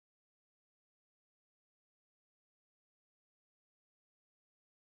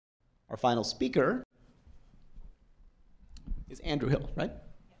Our final speaker is Andrew Hill, right?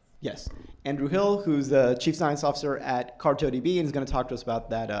 Yes. Andrew Hill, who's the Chief Science Officer at CartoDB, and is going to talk to us about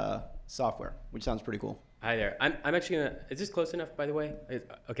that software, which sounds pretty cool. Hi there. I'm actually going to, is this close enough, by the way?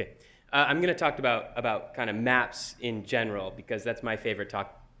 Okay. I'm going to talk about kind of maps in general, because that's my favorite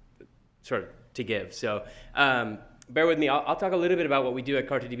talk sort of to give. So bear with me. I'll talk a little bit about what we do at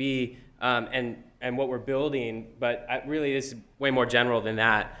CartoDB and what we're building, but really this is way more general than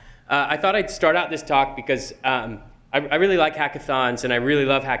that. I thought I'd start out this talk because I really like hackathons, and I really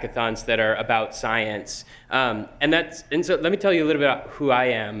love hackathons that are about science. And so let me tell you a little bit about who I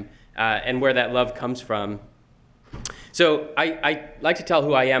am and where that love comes from. So I like to tell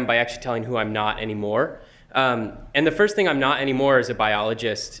who I am by actually telling who I'm not anymore. And the first thing I'm not anymore is a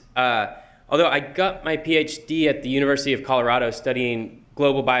biologist. Although I got my PhD at the University of Colorado studying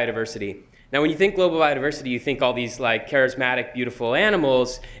global biodiversity. Now, when you think global biodiversity, you think all these like charismatic, beautiful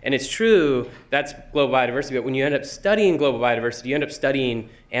animals, and it's true, that's global biodiversity, but when you end up studying global biodiversity, you end up studying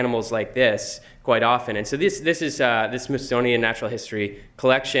animals like this quite often. And so this is the Smithsonian Natural History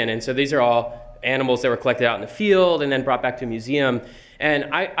collection, and so these are all animals that were collected out in the field and then brought back to a museum.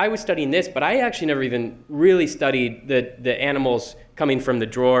 And I was studying this, but I actually never even really studied the animals coming from the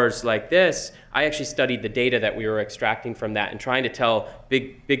drawers like this. I actually studied the data that we were extracting from that and trying to tell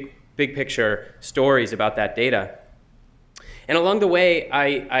big picture stories about that data. And along the way,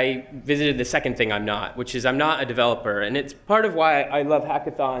 I visited the second thing I'm not, which is I'm not a developer. And it's part of why I love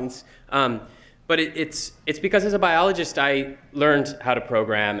hackathons. But it's because as a biologist, I learned how to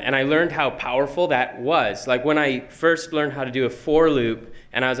program, and I learned how powerful that was. Like when I first learned how to do a for loop,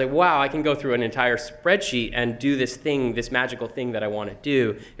 and I was like, wow, I can go through an entire spreadsheet and do this thing, this magical thing that I want to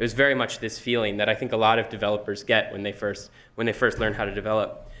do. It was very much this feeling that I think a lot of developers get when they first learn how to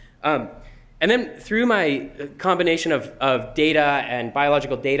develop. And then through my combination of data and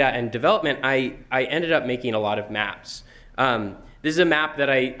biological data and development, I ended up making a lot of maps. This is a map that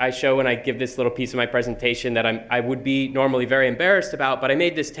I show when I give this little piece of my presentation that I would be normally very embarrassed about, but I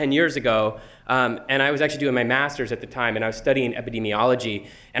made this 10 years ago, and I was actually doing my master's at the time, and I was studying epidemiology.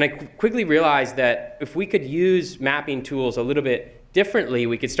 And I quickly realized that if we could use mapping tools a little bit differently,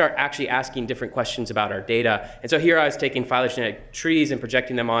 we could start actually asking different questions about our data. And so here I was taking phylogenetic trees and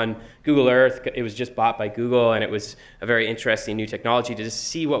projecting them on Google Earth. It was just bought by Google, and it was a very interesting new technology to just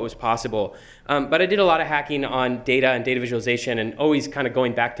see what was possible. But I did a lot of hacking on data and data visualization, and always kind of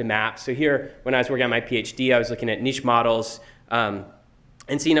going back to maps. So here, when I was working on my PhD, I was looking at niche models and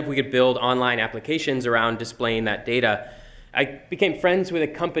seeing if we could build online applications around displaying that data. I became friends with a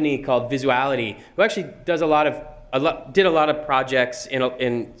company called Visuality, who actually does did a lot of projects in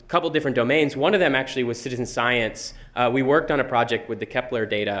a couple different domains. One of them actually was citizen science. We worked on a project with the Kepler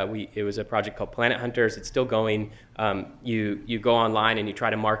data. It was a project called Planet Hunters. It's still going. You go online and you try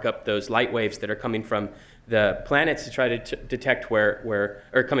to mark up those light waves that are coming from the planets to try to detect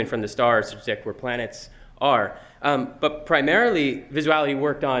or coming from the stars to detect where planets are. But primarily, Visuality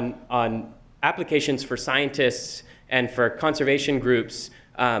worked on applications for scientists and for conservation groups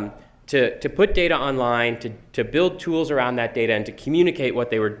to put data online, to build tools around that data, and to communicate what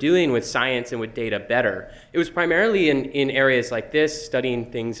they were doing with science and with data better. It was primarily in areas like this,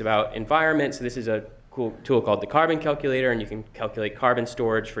 studying things about environment. So this is a cool tool called the carbon calculator, and you can calculate carbon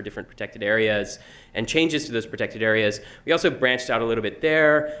storage for different protected areas and changes to those protected areas. We also branched out a little bit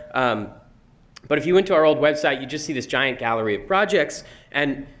there. But if you went to our old website, you just see this giant gallery of projects.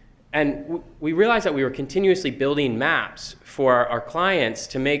 And we realized that we were continuously building maps for our clients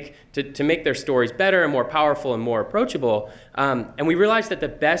to make their stories better and more powerful and more approachable. And we realized that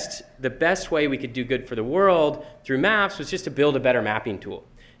the best way we could do good for the world through maps was just to build a better mapping tool.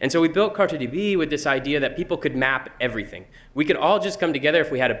 And so we built CartoDB with this idea that people could map everything. We could all just come together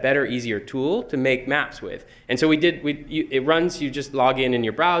if we had a better, easier tool to make maps with. And so it runs, you just log in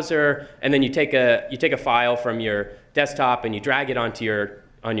your browser, and then you take a file from your desktop and you drag it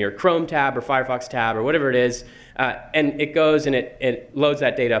on your Chrome tab or Firefox tab or whatever it is, and it goes and it loads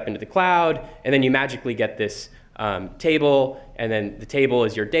that data up into the cloud, and then you magically get this table, and then the table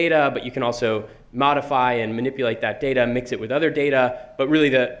is your data, but you can also modify and manipulate that data, mix it with other data, but really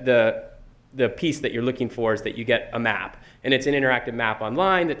the piece that you're looking for is that you get a map. And it's an interactive map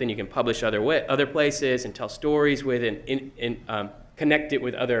online that then you can publish other places and tell stories with and connect it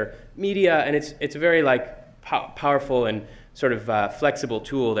with other media, and it's a very powerful and sort of flexible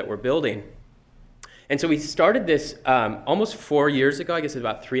tool that we're building. And so we started this almost 4 years ago, I guess it's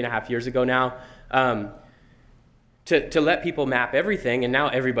about 3.5 years ago now, to let people map everything, and now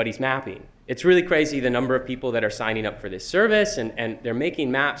everybody's mapping. It's really crazy the number of people that are signing up for this service, and they're making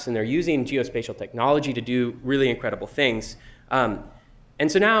maps, and they're using geospatial technology to do really incredible things.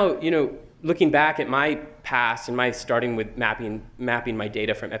 And so now, looking back at my past and my starting with mapping my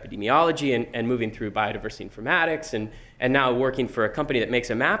data from epidemiology and moving through biodiversity informatics and now working for a company that makes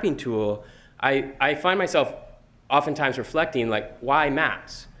a mapping tool, I find myself oftentimes reflecting, like, why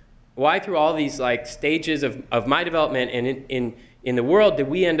maps? Why through all these like stages of my development and in the world did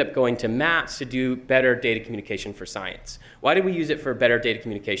we end up going to maps to do better data communication for science? Why did we use it for better data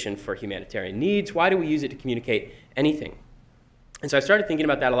communication for humanitarian needs? Why do we use it to communicate anything? And so I started thinking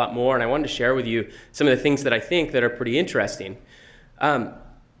about that a lot more, and I wanted to share with you some of the things that I think that are pretty interesting.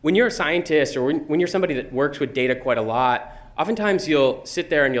 When you're a scientist or when you're somebody that works with data quite a lot, oftentimes you'll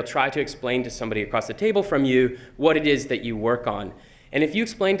sit there and you'll try to explain to somebody across the table from you what it is that you work on. And if you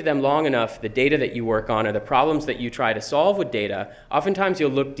explain to them long enough the data that you work on or the problems that you try to solve with data, oftentimes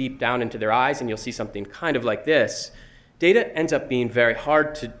you'll look deep down into their eyes and you'll see something kind of like this. Data ends up being very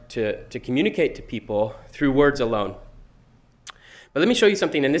hard to communicate to people through words alone. But let me show you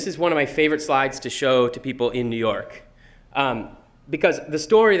something, and this is one of my favorite slides to show to people in New York. Because the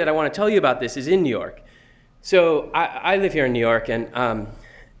story that I want to tell you about this is in New York. So I live here in New York, and I'm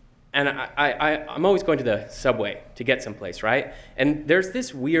always going to the subway to get someplace, right? And there's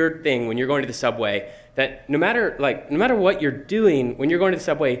this weird thing when you're going to the subway that no matter what you're doing, when you're going to the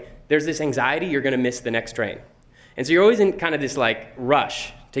subway, there's this anxiety you're going to miss the next train. And so you're always in kind of this like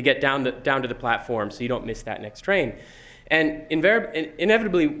rush to get down to the platform so you don't miss that next train. And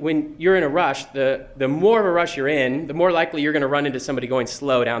inevitably, when you're in a rush, the more of a rush you're in, the more likely you're going to run into somebody going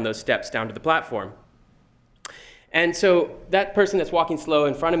slow down those steps down to the platform. And so that person that's walking slow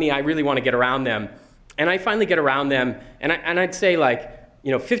in front of me, I really want to get around them. And I finally get around them, and I'd say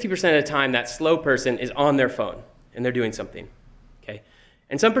 50% of the time that slow person is on their phone, and they're doing something, okay?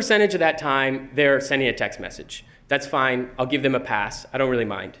 And some percentage of that time, they're sending a text message. That's fine. I'll give them a pass. I don't really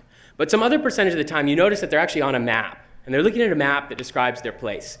mind. But some other percentage of the time, you notice that they're actually on a map. And they're looking at a map that describes their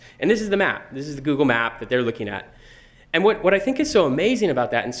place. And this is the map. This is the Google map that they're looking at. And what I think is so amazing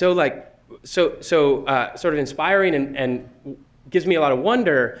about that, and so sort of inspiring and gives me a lot of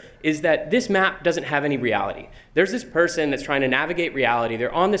wonder, is that this map doesn't have any reality. There's this person that's trying to navigate reality.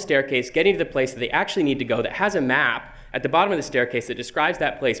 They're on the staircase, getting to the place that they actually need to go, that has a map at the bottom of the staircase that describes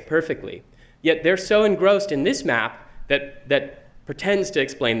that place perfectly. Yet they're so engrossed in this map that pretends to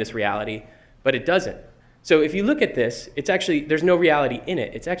explain this reality, but it doesn't. So if you look at this, there's no reality in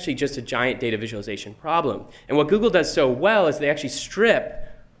it. It's actually just a giant data visualization problem. And what Google does so well is they actually strip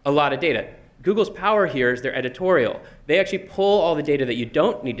a lot of data. Google's power here is their editorial. They actually pull all the data that you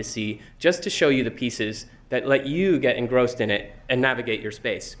don't need to see just to show you the pieces that let you get engrossed in it and navigate your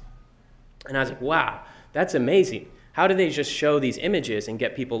space. And I was like, wow, that's amazing. How do they just show these images and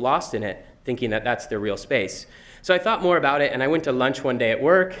get people lost in it, thinking that that's their real space? So I thought more about it, and I went to lunch one day at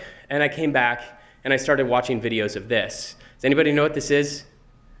work, and I came back, and I started watching videos of this. Does anybody know what this is?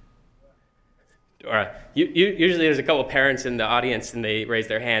 Usually there's a couple parents in the audience and they raise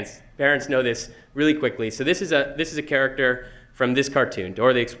their hands. Parents know this really quickly. So this is a character from this cartoon,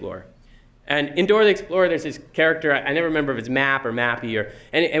 Dora the Explorer. And in Dora the Explorer, there's this character, I never remember if it's Map or Mappy or,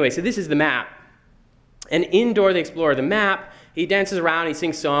 anyway, so this is the map. And in Dora the Explorer, the map, he dances around, he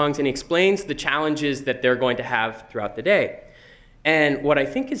sings songs, and he explains the challenges that they're going to have throughout the day. And what I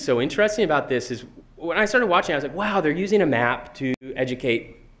think is so interesting about this is when I started watching, I was like, wow, they're using a map to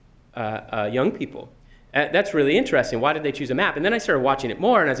educate young people. That's really interesting. Why did they choose a map? And then I started watching it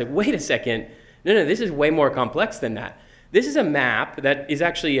more, and I was like, wait a second. No, this is way more complex than that. This is a map that is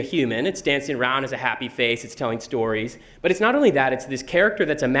actually a human. It's dancing around as a happy face. It's telling stories. But it's not only that. It's this character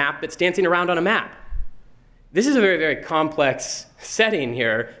that's a map that's dancing around on a map. This is a very, very complex setting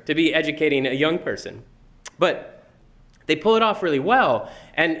here to be educating a young person. But they pull it off really well,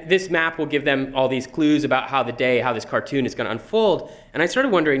 and this map will give them all these clues about how this cartoon is going to unfold. And I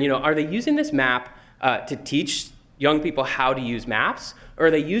started wondering, are they using this map to teach young people how to use maps, or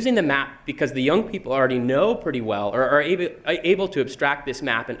are they using the map because the young people already know pretty well, or are able to abstract this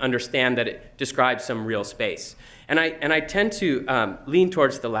map and understand that it describes some real space? And I tend to lean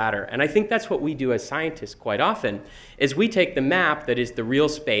towards the latter. And I think that's what we do as scientists quite often, is we take the map that is the real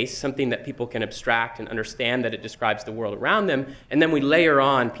space, something that people can abstract and understand that it describes the world around them, and then we layer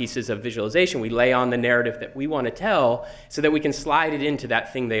on pieces of visualization. We lay on the narrative that we want to tell so that we can slide it into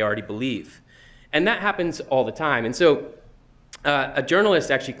that thing they already believe. And that happens all the time. And so a journalist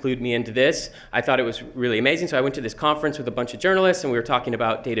actually clued me into this. I thought it was really amazing. So I went to this conference with a bunch of journalists, and we were talking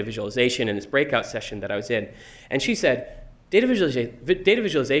about data visualization in this breakout session that I was in. And she said, data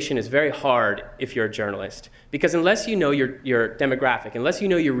visualization is very hard if you're a journalist, because unless you know your demographic, unless you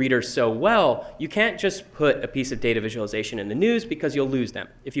know your readers so well, you can't just put a piece of data visualization in the news because you'll lose them.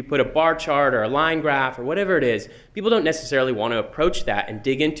 If you put a bar chart or a line graph or whatever it is, people don't necessarily want to approach that and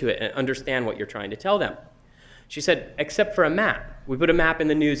dig into it and understand what you're trying to tell them. She said, except for a map. We put a map in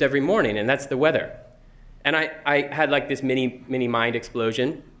the news every morning, and that's the weather. And I had like this mini mind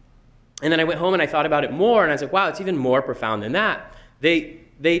explosion. And then I went home and I thought about it more, and I was like, wow, it's even more profound than that.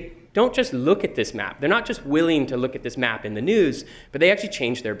 They don't just look at this map. They're not just willing to look at this map in the news, but they actually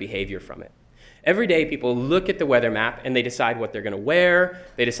change their behavior from it. Every day, people look at the weather map and they decide what they're going to wear,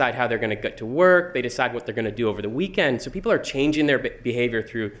 they decide how they're going to get to work, they decide what they're going to do over the weekend. So people are changing their behavior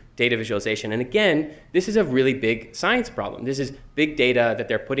through data visualization. And again, this is a really big science problem. This is big data that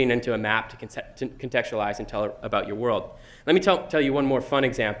they're putting into a map to contextualize and tell about your world. Let me tell you one more fun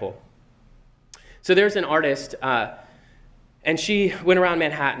example. So there's an artist, and she went around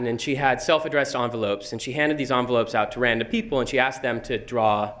Manhattan, and she had self-addressed envelopes, and she handed these envelopes out to random people, and she asked them to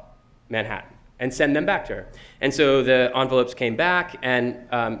draw Manhattan and send them back to her. And so the envelopes came back,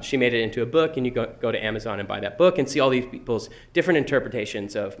 and she made it into a book, and you go to Amazon and buy that book and see all these people's different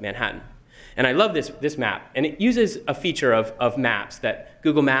interpretations of Manhattan. And I love this map, and it uses a feature of maps that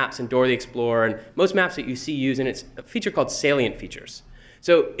Google Maps and Dora the Explorer and most maps that you see use, and it's a feature called salient features.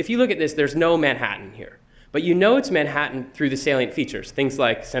 So if you look at this, there's no Manhattan here. But you know it's Manhattan through the salient features, things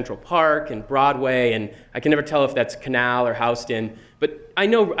like Central Park and Broadway, and I can never tell if that's Canal or Houston, but I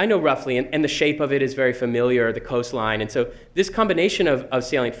know roughly, and the shape of it is very familiar, the coastline. And so this combination of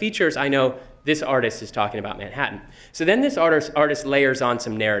salient features, I know this artist is talking about Manhattan. So then this artist layers on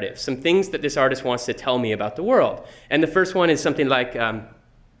some narratives, some things that this artist wants to tell me about the world. And the first one is something like,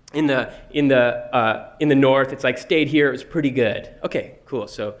 in the north, it's like, stayed here, it was pretty good. Okay, cool.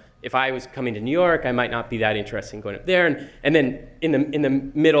 So if I was coming to New York, I might not be that interested in going up there. And then in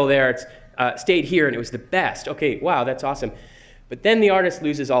the middle there, it's stayed here and it was the best. Okay, wow, that's awesome. But then the artist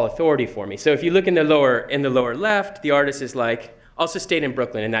loses all authority for me. So if you look in the lower left, the artist is like, also stayed in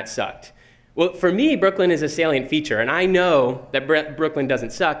Brooklyn and that sucked. Well, for me, Brooklyn is a salient feature, and I know that Brooklyn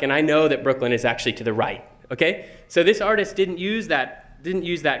doesn't suck, and I know that Brooklyn is actually to the right. Okay, so this artist didn't use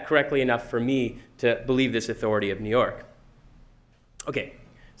that correctly enough for me to believe this authority of New York. Okay,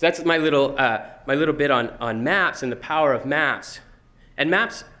 so that's my little bit on maps and the power of maps. And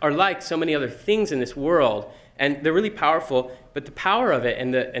maps are like so many other things in this world, and they're really powerful, but the power of it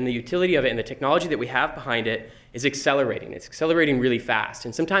and the utility of it and the technology that we have behind it is accelerating. It's accelerating really fast.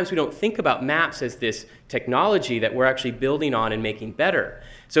 And sometimes we don't think about maps as this technology that we're actually building on and making better.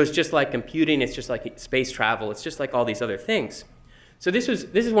 So it's just like computing, it's just like space travel, it's just like all these other things. So this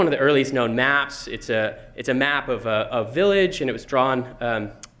is one of the earliest known maps. It's a map of a village, and it was drawn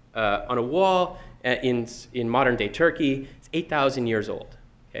on a wall in modern day Turkey. It's 8,000 years old.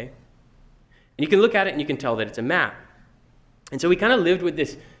 Okay, and you can look at it and you can tell that it's a map. And so we kind of lived with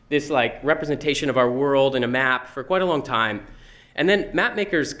this like representation of our world in a map for quite a long time. And then map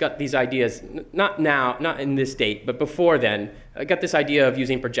makers got these ideas, not in this date, but before then, got this idea of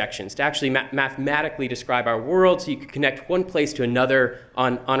using projections to actually mathematically describe our world so you could connect one place to another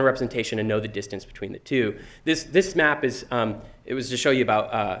on a representation and know the distance between the two. This map is, it was to show you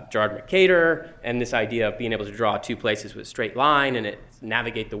about Gerard Mercator and this idea of being able to draw two places with a straight line and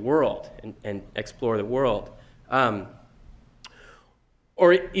navigate the world and explore the world.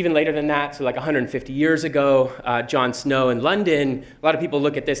 Or even later than that, so like 150 years ago, Jon Snow in London, a lot of people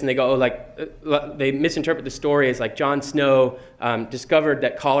look at this and they go, they misinterpret the story as like Jon Snow discovered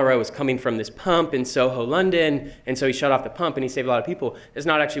that cholera was coming from this pump in Soho, London, and so he shut off the pump and he saved a lot of people. That's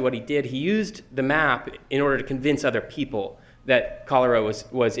not actually what he did. He used the map in order to convince other people that cholera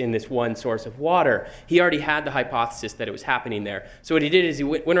was in this one source of water. He already had the hypothesis that it was happening there. So what he did is he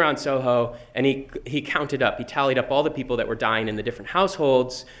went around Soho and he counted up, he tallied up all the people that were dying in the different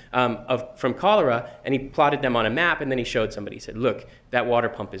households from cholera, and he plotted them on a map, and then he showed somebody. He said, look, that water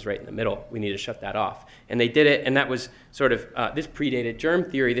pump is right in the middle. We need to shut that off. And they did it, and that was sort of, this predated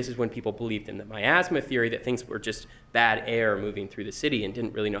germ theory. This is when people believed in the miasma theory, that things were just bad air moving through the city and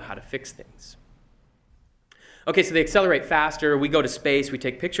didn't really know how to fix things. Okay, so they accelerate faster, we go to space, we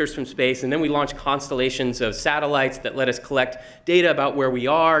take pictures from space, and then we launch constellations of satellites that let us collect data about where we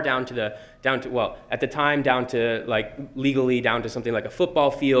are down to well, at the time, down to like legally down to something like a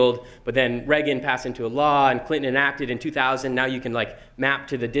football field, but then Reagan passed into a law and Clinton enacted in 2000, now you can like map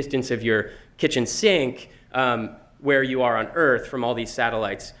to the distance of your kitchen sink where you are on Earth from all these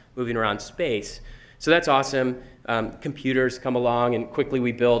satellites moving around space. So that's awesome. Computers come along, and quickly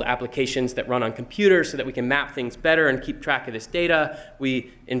we build applications that run on computers so that we can map things better and keep track of this data.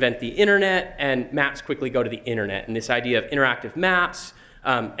 We invent the internet, and maps quickly go to the internet. And this idea of interactive maps,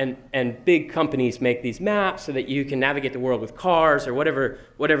 and big companies make these maps so that you can navigate the world with cars or whatever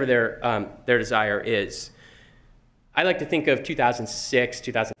their desire is. I like to think of 2006,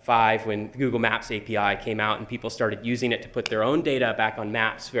 2005, when the Google Maps API came out and people started using it to put their own data back on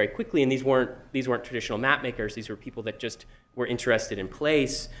maps very quickly. And these weren't traditional map makers. These were people that just were interested in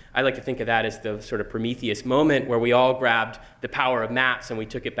place. I like to think of that as the sort of Prometheus moment where we all grabbed the power of maps and we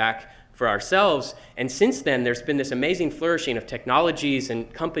took it back for ourselves. And since then, there's been this amazing flourishing of technologies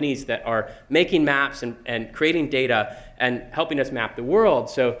and companies that are making maps and creating data and helping us map the world.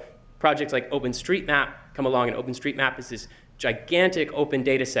 So projects like OpenStreetMap come along, and OpenStreetMap is this gigantic open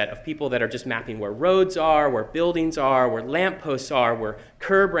data set of people that are just mapping where roads are, where buildings are, where lampposts are, where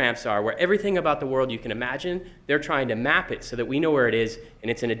curb ramps are, where everything about the world you can imagine, they're trying to map it so that we know where it is,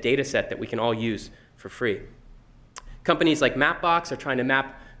 and it's in a data set that we can all use for free. Companies like Mapbox are trying to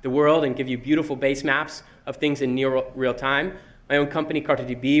map the world and give you beautiful base maps of things in near real time. My own company,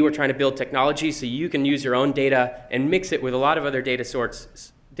 CartoDB, we're trying to build technology so you can use your own data and mix it with a lot of other data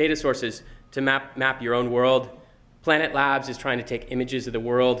sources to map your own world. Planet Labs is trying to take images of the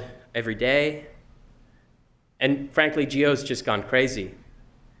world every day. And frankly, Geo's just gone crazy.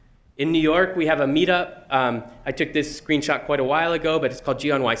 In New York, we have a meetup. I took this screenshot quite a while ago, but it's called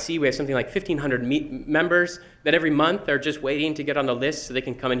Geo NYC. We have something like 1,500 members that every month are just waiting to get on the list so they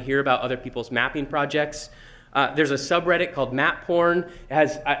can come and hear about other people's mapping projects. There's a subreddit called Map Porn. It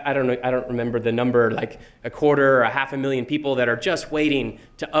has, I don't remember the number, like 250,000 or 500,000 people that are just waiting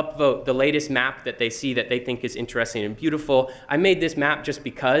to upvote the latest map that they see that they think is interesting and beautiful. I made this map just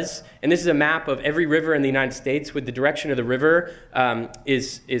because, and this is a map of every river in the United States with the direction of the river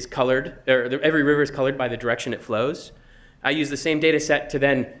is colored, or every river is colored by the direction it flows. I use the same data set to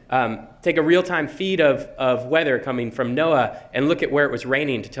then take a real-time feed of weather coming from NOAA and look at where it was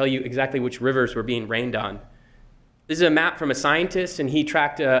raining to tell you exactly which rivers were being rained on. This is a map from a scientist, and he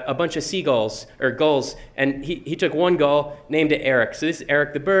tracked a bunch of seagulls, or gulls, and he took one gull, named it Eric. So this is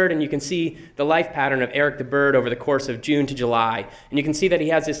Eric the bird, and you can see the life pattern of Eric the bird over the course of June to July. And you can see that he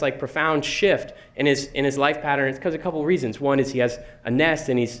has this like profound shift in his life pattern. It's because of a couple of reasons. One is he has a nest,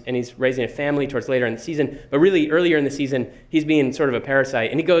 and he's raising a family towards later in the season. But really, earlier in the season, he's being sort of a parasite.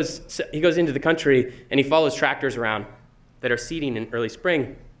 And he goes into the country, and he follows tractors around that are seeding in early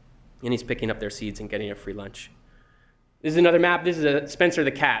spring, and he's picking up their seeds and getting a free lunch. This is another map. This is a Spencer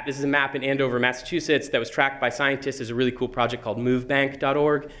the cat. This is a map in Andover, Massachusetts that was tracked by scientists. There's a really cool project called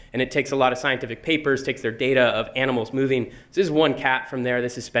movebank.org, and it takes a lot of scientific papers, takes their data of animals moving. So this is one cat from there.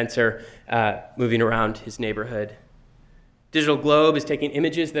 This is Spencer moving around his neighborhood. Digital Globe is taking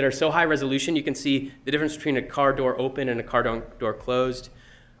images that are so high resolution you can see the difference between a car door open and a car door closed.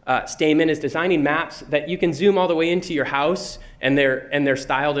 Stamen is designing maps that you can zoom all the way into your house, and they're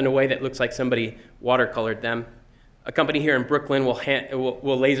styled in a way that looks like somebody watercolored them. A company here in Brooklyn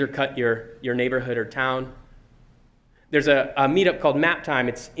will laser cut your neighborhood or town. There's a meetup called Map Time.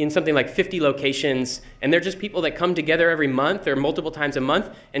 It's in something like 50 locations, and they're just people that come together every month or multiple times a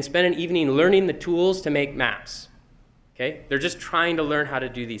month and spend an evening learning the tools to make maps. Okay? They're just trying to learn how to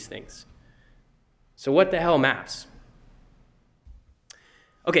do these things. So what the hell maps?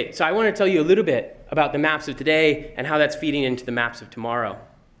 Okay, so I want to tell you a little bit about the maps of today and how that's feeding into the maps of tomorrow.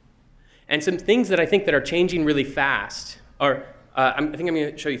 And some things that I think that are changing really fast are, I think I'm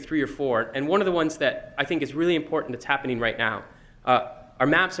going to show you 3 or 4. And one of the ones that I think is really important that's happening right now, our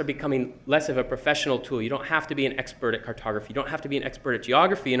maps are becoming less of a professional tool. You don't have to be an expert at cartography. You don't have to be an expert at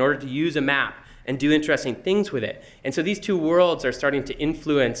geography in order to use a map and do interesting things with it. And so these two worlds are starting to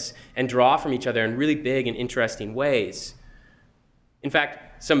influence and draw from each other in really big and interesting ways. In fact,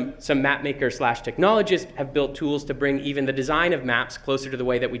 some map makers / technologists have built tools to bring even the design of maps closer to the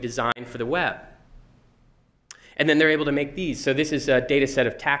way that we design for the web. And then they're able to make these. So this is a data set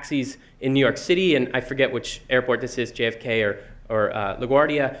of taxis in New York City, and I forget which airport this is, JFK or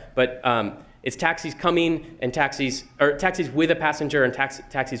LaGuardia, but it's taxis coming and taxis with a passenger and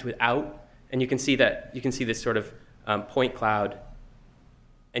taxis without. And you can see this sort of point cloud.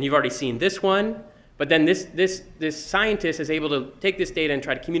 And you've already seen this one. But then this scientist is able to take this data and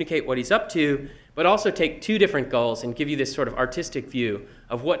try to communicate what he's up to, but also take 2 different gulls and give you this sort of artistic view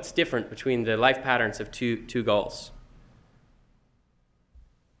of what's different between the life patterns of two gulls.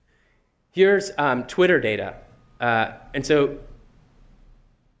 Here's Twitter data. And so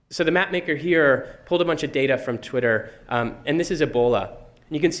the map maker here pulled a bunch of data from Twitter, and this is Ebola.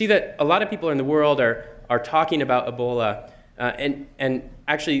 And you can see that a lot of people in the world are talking about Ebola. And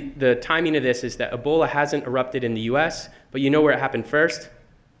actually, the timing of this is that Ebola hasn't erupted in the US, but you know where it happened first?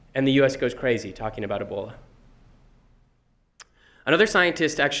 And the US goes crazy talking about Ebola. Another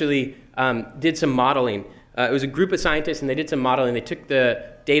scientist actually did some modeling. It was a group of scientists, and they did some modeling. They took the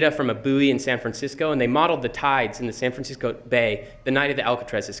data from a buoy in San Francisco, and they modeled the tides in the San Francisco Bay the night of the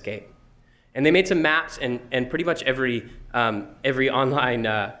Alcatraz escape. And they made some maps, and pretty much every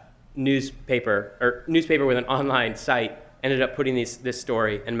online newspaper with an online site ended up putting this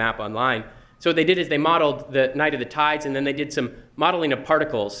story and map online. So what they did is they modeled the night of the tides, and then they did some modeling of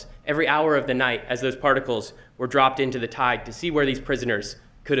particles every hour of the night as those particles were dropped into the tide to see where these prisoners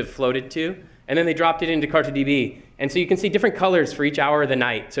could have floated to. And then they dropped it into CartoDB. And so you can see different colors for each hour of the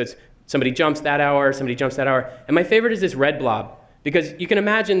night. So it's somebody jumps that hour, somebody jumps that hour. And my favorite is this red blob, because you can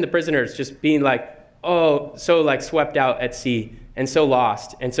imagine the prisoners just being like, oh, so like swept out at sea and so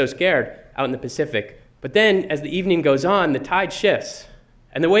lost and so scared out in the Pacific. But then as the evening goes on, the tide shifts.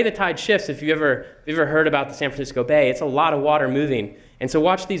 And the way the tide shifts, if you've ever heard about the San Francisco Bay, it's a lot of water moving. And so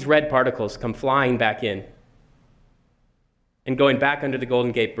watch these red particles come flying back in and going back under the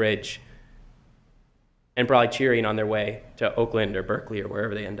Golden Gate Bridge and probably cheering on their way to Oakland or Berkeley or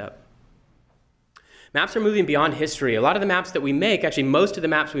wherever they end up. Maps are moving beyond history. A lot of the maps that we make, actually most of the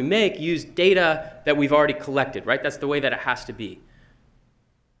maps we make, use data that we've already collected, right? That's the way that it has to be.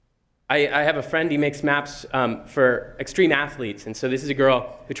 I have a friend, he makes maps for extreme athletes. And so this is a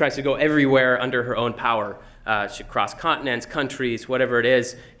girl who tries to go everywhere under her own power. She cross continents, countries, whatever it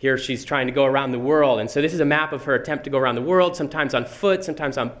is. Here she's trying to go around the world. And so this is a map of her attempt to go around the world, sometimes on foot,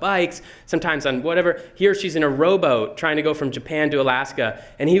 sometimes on bikes, sometimes on whatever. Here she's in a rowboat trying to go from Japan to Alaska.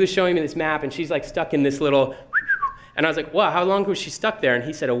 And he was showing me this map, and she's like stuck in this little, and I was like, wow, how long was she stuck there? And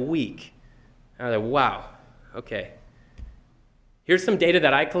he said a week. And I was like, wow, okay. Here's some data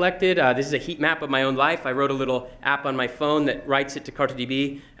that I collected. This is a heat map of my own life. I wrote a little app on my phone that writes it to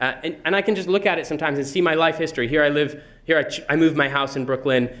CartoDB. And I can just look at it sometimes and see my life history. Here I live, I moved my house in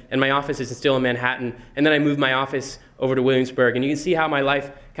Brooklyn, and my office is still in Manhattan. And then I moved my office over to Williamsburg. And you can see how my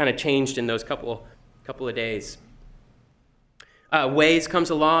life kind of changed in those couple of days. Waze comes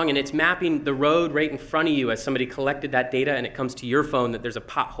along, and it's mapping the road right in front of you as somebody collected that data, and it comes to your phone that there's a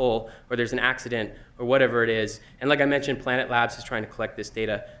pothole or there's an accident or whatever it is. And like I mentioned, Planet Labs is trying to collect this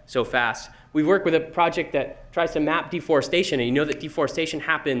data so fast. We work with a project that tries to map deforestation, and you know that deforestation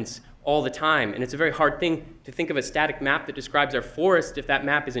happens all the time. And it's a very hard thing to think of a static map that describes our forest if that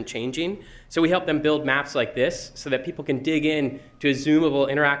map isn't changing. So we help them build maps like this so that people can dig in to a zoomable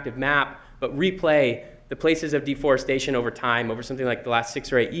interactive map, but replay the places of deforestation over time, over something like the last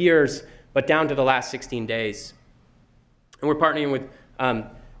 6 or 8 years, but down to the last 16 days. And we're partnering with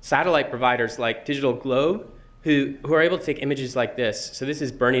satellite providers like Digital Globe, who are able to take images like this. So this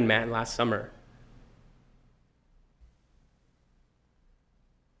is Burning Man last summer.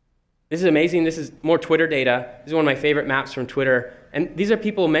 This is amazing. This is more Twitter data. This is one of my favorite maps from Twitter. And these are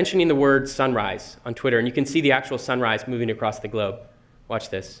people mentioning the word sunrise on Twitter, and you can see the actual sunrise moving across the globe. Watch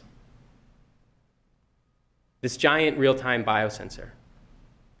this. This giant real-time biosensor.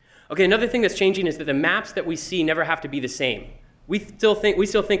 Okay, another thing that's changing is that the maps that we see never have to be the same. We still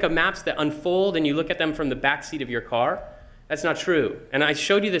think of maps that unfold and you look at them from the back seat of your car. That's not true. And I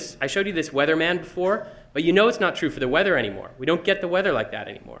showed you this weatherman before, but you know it's not true for the weather anymore. We don't get the weather like that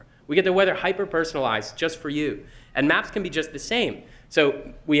anymore. We get the weather hyper-personalized just for you. And maps can be just the same.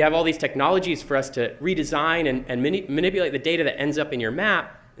 So we have all these technologies for us to redesign and manipulate the data that ends up in your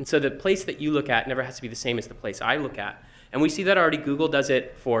map. And so the place that you look at never has to be the same as the place I look at. And we see that already. Google does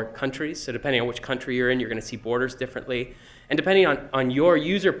it for countries. So depending on which country you're in, you're going to see borders differently. And depending on your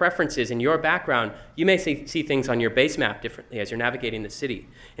user preferences and your background, you may see things on your base map differently as you're navigating the city.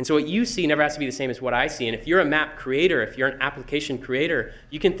 And so what you see never has to be the same as what I see. And if you're a map creator, if you're an application creator,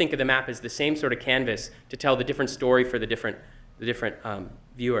 you can think of the map as the same sort of canvas to tell the different story for the different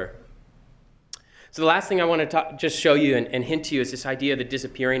viewer. So the last thing I want to just show you and hint to you is this idea of the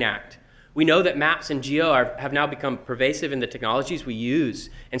disappearing act. We know that maps and geo have now become pervasive in the technologies we use.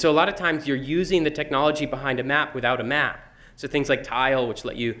 And so a lot of times you're using the technology behind a map without a map. So things like Tile, which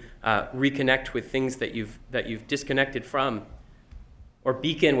let you reconnect with things that you've disconnected from. Or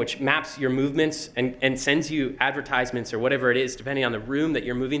Beacon, which maps your movements and sends you advertisements or whatever it is, depending on the room that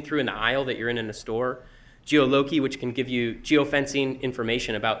you're moving through in the aisle that you're in a store. Geoloki, which can give you geofencing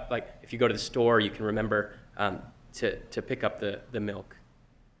information about, like, if you go to the store, you can remember to pick up the milk.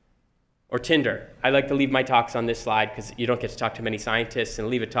 Or Tinder. I like to leave my talks on this slide because you don't get to talk to many scientists and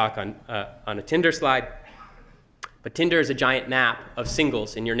leave a talk on a Tinder slide. But Tinder is a giant map of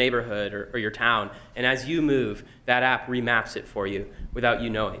singles in your neighborhood or your town. And as you move, that app remaps it for you without you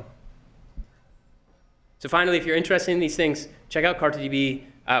knowing. So finally, if you're interested in these things, check out CartoDB.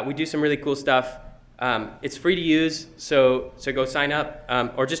 We do some really cool stuff. It's free to use, so go sign up,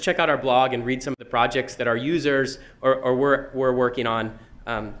 or just check out our blog and read some of the projects that our users or we're working on,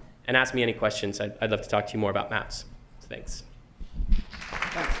 and ask me any questions. I'd love to talk to you more about maps. So thanks.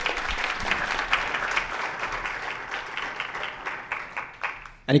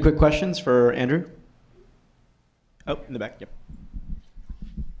 Any quick questions for Andrew? Oh, in the back, yep.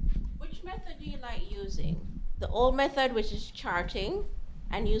 Which method do you like using? The old method, which is charting,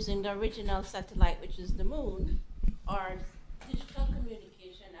 and using the original satellite, which is the moon, or digital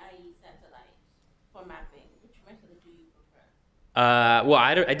communication, i.e. satellite, for mapping? Which method do you prefer? Well,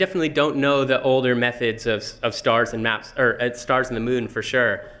 I definitely don't know the older methods of stars and maps, or stars and the moon for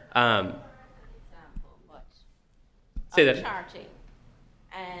sure. Example, but Say of that. charting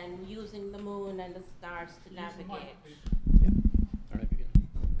and using the moon and the stars to navigate.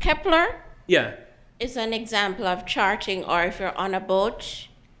 Kepler Yeah. is an example of charting, or if you're on a boat,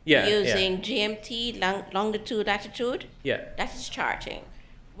 Yeah. using GMT, longitude, latitude, Yeah. that is charting.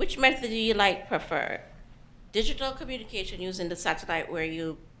 Which method do you like prefer? Digital communication using the satellite, where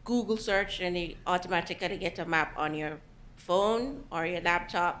you Google search and you automatically get a map on your phone or your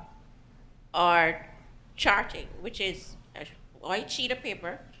laptop, or charting, which is a white sheet of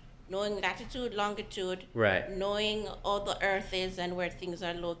paper, knowing latitude, longitude, Right. knowing all the Earth is and where things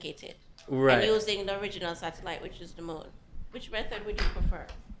are located, Right. and using the original satellite, which is the moon. Which method would you prefer?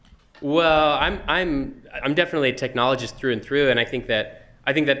 Well, I'm definitely a technologist through and through, and I think that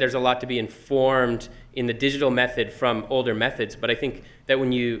there's a lot to be informed in the digital method from older methods. But I think that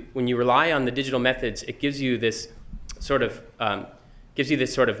when you rely on the digital methods, it gives you this sort of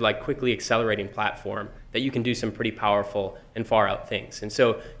like quickly accelerating platform that you can do some pretty powerful and far out things. And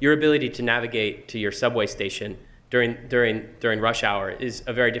so your ability to navigate to your subway station during rush hour is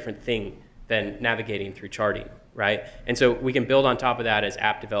a very different thing than navigating through charting, right? And so we can build on top of that as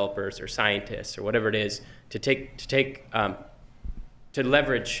app developers or scientists or whatever it is to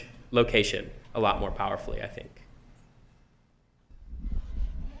leverage location a lot more powerfully, I think.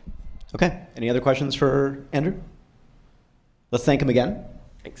 Okay, any other questions for Andrew? Let's thank him again.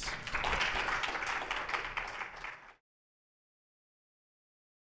 Thanks.